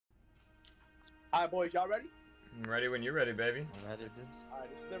All right, boys, y'all ready? I'm ready when you're ready, baby. I'm ready, dude. All right,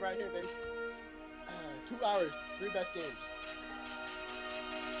 this is it right here, baby. 2 hours, 3 best games.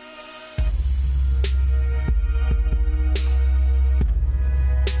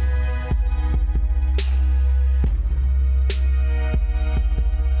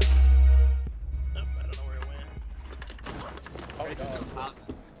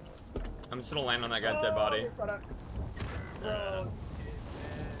 I'm just gonna land on that guy's dead body.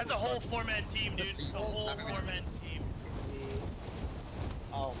 That's a whole 4-man team, dude. A whole 4-man team.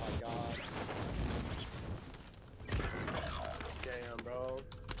 Oh my god. Damn, bro.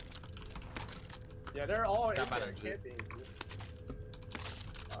 Yeah, they're all in there camping.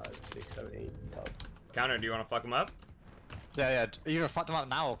 5, 6, 7, 8. Tough. Counter, do you want to fuck him up? Yeah. Either fuck them up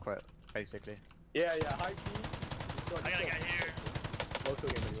now or quit, basically. Yeah, high key. I got a guy here. Local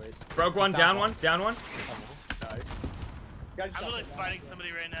game anyways. Broke one, down one, down one. Nice. I'm literally fighting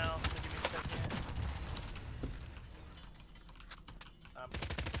somebody right now. So give me a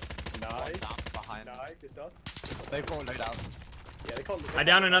second. Nice. Down behind. Nice, good stuff. They've got load out. Yeah, they call it. I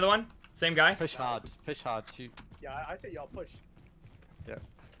downed another one. Same guy. Push hard. Push hard. Shoot. Yeah, I say y'all push. Yeah.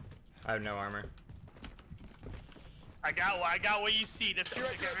 I have no armor. I got what you see. That's You're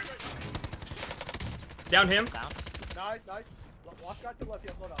right. Down him. Down. Nice. Watch out to the left,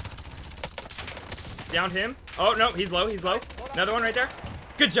 you have load up. Downed him. Oh no, he's low. Another one right there.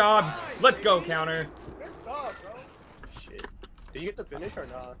 Good job. Let's go, counter. Good stuff, bro. Shit. Did you get the finish or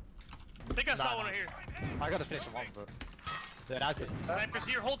not? I think I saw one right here. I gotta finish one, but. Yeah, that's it. Snipers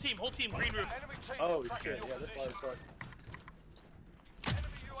here. Whole team, green roof. Oh shit, yeah, this is short.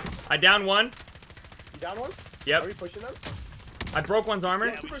 I downed one. You down one? Yep. Are we pushing them? I broke one's armor.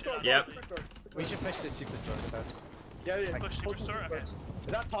 Yeah, we should. Yep. We should push this superstore instead. Yeah. Push superstore? Okay. Is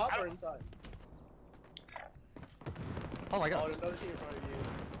that top or inside? Oh my Oh, god. there's another team in front of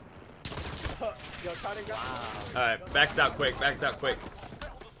you. Yo, try to go. Alright, backs out quick.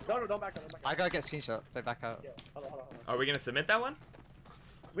 No, don't back up. I gotta get screenshot. Don't back out. Yeah, hold on. Are we gonna submit that one?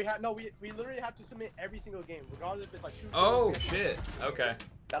 We literally have to submit every single game, regardless if it's like 2 Oh kills. shit. Okay.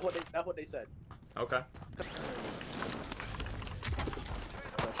 That's what they said. Okay.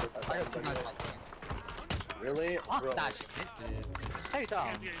 I got 2 guys. Really? Fuck Bro. that shit, dude. Stay down.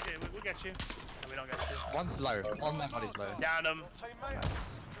 Yeah, we got you. No, we don't got you. One's low. One man body's low. Down him.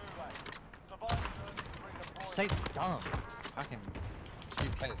 Stay down. Fucking.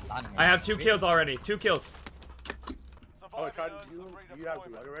 Keep playing landing. I have 2 kills already. 2 kills. Oh, you have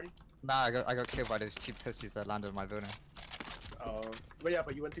Gulag already? Nah, I got killed by those 2 pussies that landed on my building. But yeah,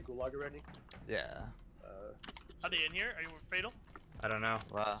 but you went to Gulag already? Yeah. Are they in here? Are you fatal? I don't know.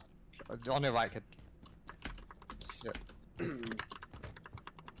 Wow. On your right, kid. Shit.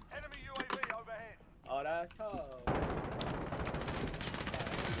 Oh, that's tough.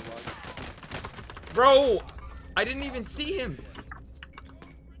 Bro, I didn't even see him.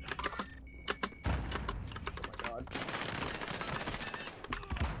 Oh my god.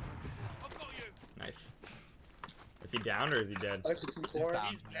 Nice. Is he down or is he dead? He's down.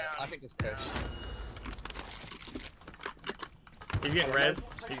 He's down. I think it's push. He's getting res.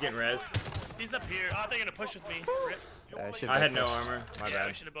 He's up here. Oh, they're gonna push with me. Rip. I had no armor. My Yeah, we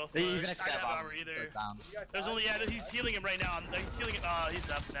bad. should have both. Even if I you don't have have armor either. down. There's only he's healing him right now. He's healing it. Oh, he's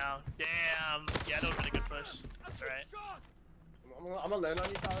up now. Damn. Yeah, that would've been a good push. That's alright. I'm gonna land on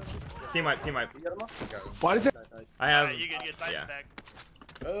you, Tyler. Team wipe. You get him up? Go. Why is it? I have. Alright, you get Titan yeah. back.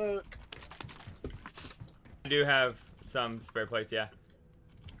 I do have some spare plates. Yeah.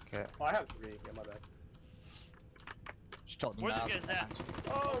 Okay. Oh, I have 3. Yeah, my bad. Just drop them Where's down. this guy's at?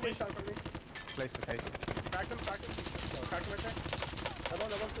 Oh, they shot from me. Place the case. Crack him. Oh, crack him right there.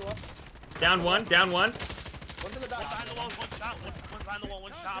 That one's still up. Down one. One's in the One back. behind the wall, one shot. One behind the wall,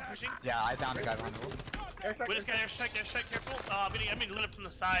 one shot. I'm pushing. Yeah, I downed a guy behind the wall. Airstrike. We just got airstrike, careful. I'm getting lit up from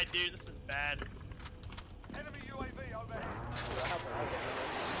the side, dude. This is bad.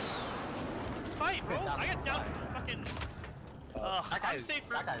 Let's fight, bro. Down I got the down side. to fucking. That I'm guy's-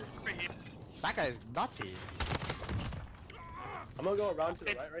 safer that guy's- for him. That guy is nutty. I'm gonna go around to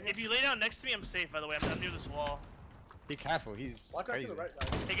the right here. If you lay down next to me, I'm safe, by the way. I'm near this wall. Be careful, he's Watch out to crazy. the right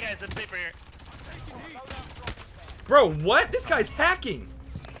side. Hey, guys, I'm safe right here. Bro, what? This guy's hacking.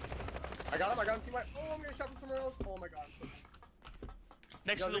 I got him. Team right. Oh, I'm getting shot from somewhere else. Oh my god.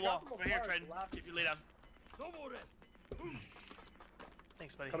 Next Yo, to the they got wall. them Right here, apart, Trident. last- If you lay down.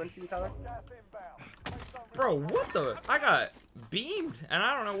 Thanks, buddy. Coming to you, Tyler. Bro, what the? I got beamed and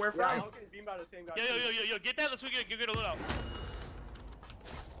I don't know where Yeah, from. I'm getting beamed by the same guy. Yo, get that. Let's go get a loadout.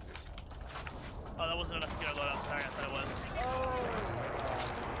 Oh, that wasn't enough to get a loadout. Sorry, I thought it was.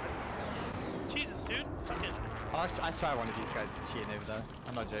 Oh. Jesus, dude. Fucking. I swear one of these guys is cheating over there.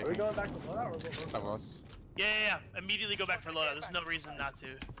 I'm not Are we joking. going back to loadout or what? Yes, I was. Yeah. Immediately go back for loadout. There's no reason not to.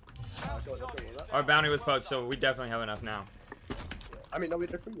 Go loadout. Our bounty was poached, so we definitely have enough now. I mean, no, we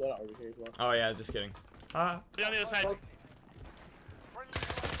took from loadout over here as well. Oh yeah, just kidding. Be on the other side.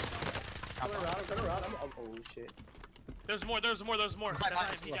 Turn around. Oh shit. There's more.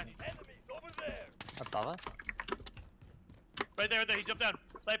 Behind him. Above us? Right there. He jumped down.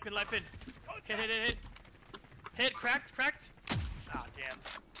 Light pin. Hit. Cracked. Ah, damn.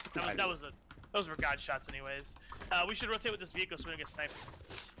 Those were god shots anyways. We should rotate with this vehicle so we don't get sniped.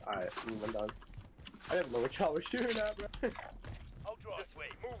 Alright, I'm done. I didn't know what y'all were shooting at, bro.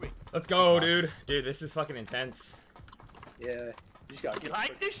 Let's go, dude. Dude, this is fucking intense. Yeah. You just gotta You get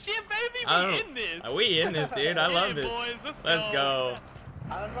like this shit, baby? I We don't- in this. We in this, dude. I love Yeah, this. boys, Let's go.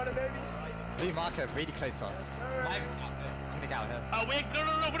 I'm running, baby. Blue marker, really close to us. I'm gonna get out here. No, we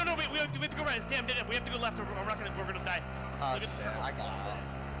have to go right. It's damn dead. We have to go left or we're gonna die. Oh Look at- shit, I got it.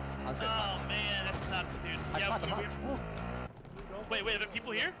 I was gonna Oh man, that sucks, dude. I Yeah, shot them up. wait, are there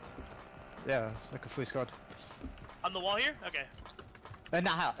people here? Yeah, it's like a full squad. On the wall here? Okay. In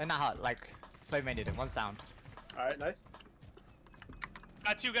that hut, like, slow mained it, one's down. Alright, nice.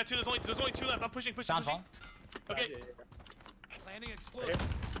 Got two. There's only two left. I'm pushing. Down one. Okay. Yeah.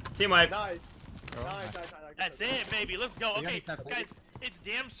 Team wipe. Nice. Oh, Nice. That's it, baby. Let's go. You Okay, understand, guys, it's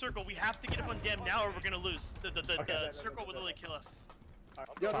damn circle. We have to get up on damn now, or we're gonna lose. The Okay, circle will literally kill us.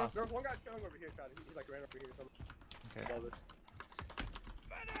 Alright. Yo, Pass. there's one guy chilling over here, Chad. He like ran over here or something. Okay. Above us.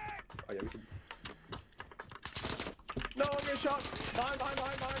 Oh yeah, we can. No, I'm getting shot. Behind. I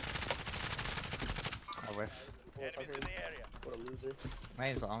whiff. What a loser.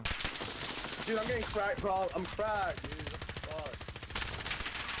 Main's on. Dude, I'm getting cracked, bro. I'm cracked, dude. Fuck.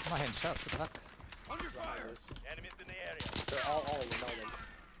 I'm not hitting shots, what the fuck? They're all in the mountain.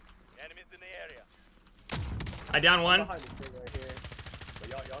 I down one. Behind this thing right here. But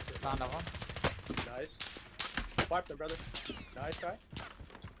y'all should. Found that one. Nice. Wipe them, brother. Nice try.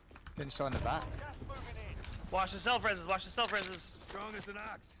 Getting shot in the back. Watch the self-reses. Strong as an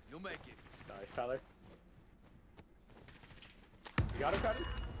ox. You'll make it. Nice, Tyler. You got him, Tyler?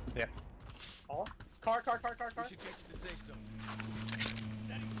 Yeah. Oh. Car. We should get to the safe zone.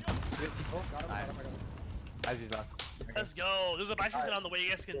 Got him. As he's last. Let's go. There's a bicycle on the way. You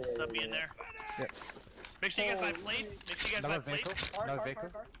guys can sub me in there. Yeah. Make sure you guys buy plates. Another vehicle. No vehicle.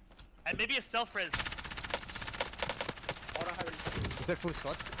 And maybe a self-res. Oh, I don't have any. Is it full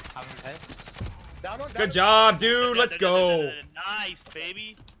squad? Having pace. Down one. Good job, dude. Let's go. Nice,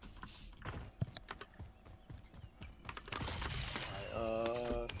 baby.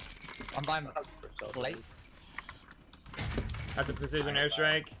 I'm buying plate. That's a precision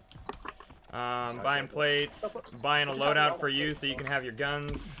airstrike. Buying plates. Buying a loadout for you so you can have your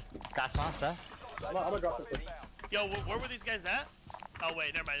guns. Gas master. I'm gonna drop this. Yo, where were these guys at? Oh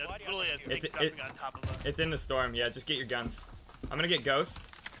wait, never mind. That's literally a thing dropping on top of us. It's in the storm. Yeah, just get your guns. I'm gonna get ghosts.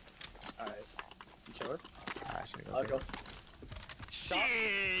 Alright. You chilling? Actually, I'll go.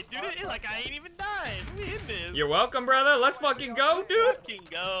 Shit, dude, like I ain't even died. We in this. You're welcome, brother. Let's fucking go, dude. Fucking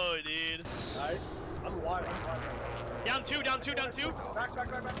go, dude. Nice. I'm wide. Down two. Back.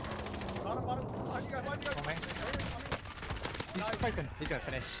 Bottom. Behind you guys. Okay. He's broken. He's gonna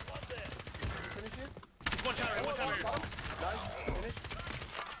finish. Finish it. He's one shot. Nice. Finish.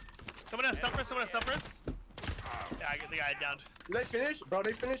 Someone has suffers. Yeah, I get the guy downed. Did they finish? Bro,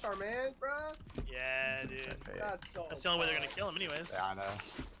 they finished our man, bro. Yeah, dude. That's the only way they're gonna kill him, anyways. Yeah, I know.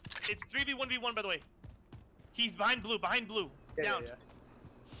 It's 3v1v1, by the way. He's behind blue. Yeah, Down. yeah.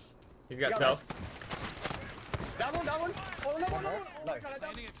 He's got Yeah, stealth. Down one. Oh, no. Oh, my God, I downed.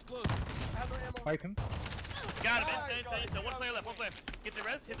 Planting explosive. I have no ammo. Broken. Got him. Inside. One player left. Hit the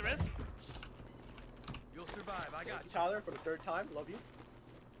res. You'll survive. I got you. Tyler, for the third time. Love you.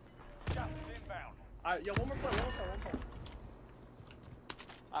 Alright, yo, one more play.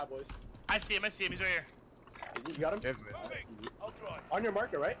 Alright, boys. I see him. He's right here. You got him? Good. On your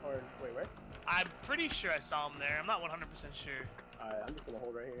marker, right? Or, wait, where? I'm pretty sure I saw him there. I'm not 100% sure. Alright, I'm just gonna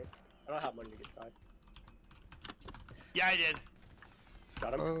hold right here. I don't have money to get tried. Yeah, I did.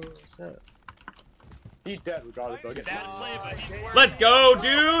 Got him? Oh, shit. He's dead regardless, bro. Bad play, but he's worth Let's go,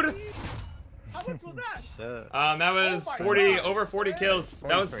 dude. How much was that? Shit. That was Oh my 40, God. over 40 kills.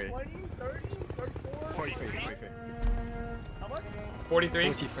 That was 43. 20, 30, 34? 43. How much? 43.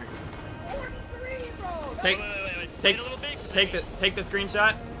 43. 43, bro! Take, Wait. take, Wait a little bit. take the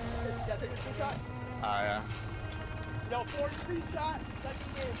screenshot. Yeah, take a screenshot. Ah, yeah. Yo, 43 shot.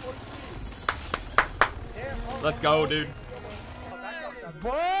 Second game, 43. Damn, bro. Let's go, dude.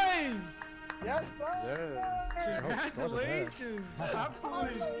 Boys! Yes, sir. Congratulations!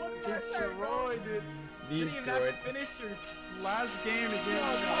 Absolutely destroyed it. You didn't even have to finish your last game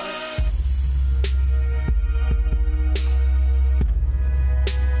against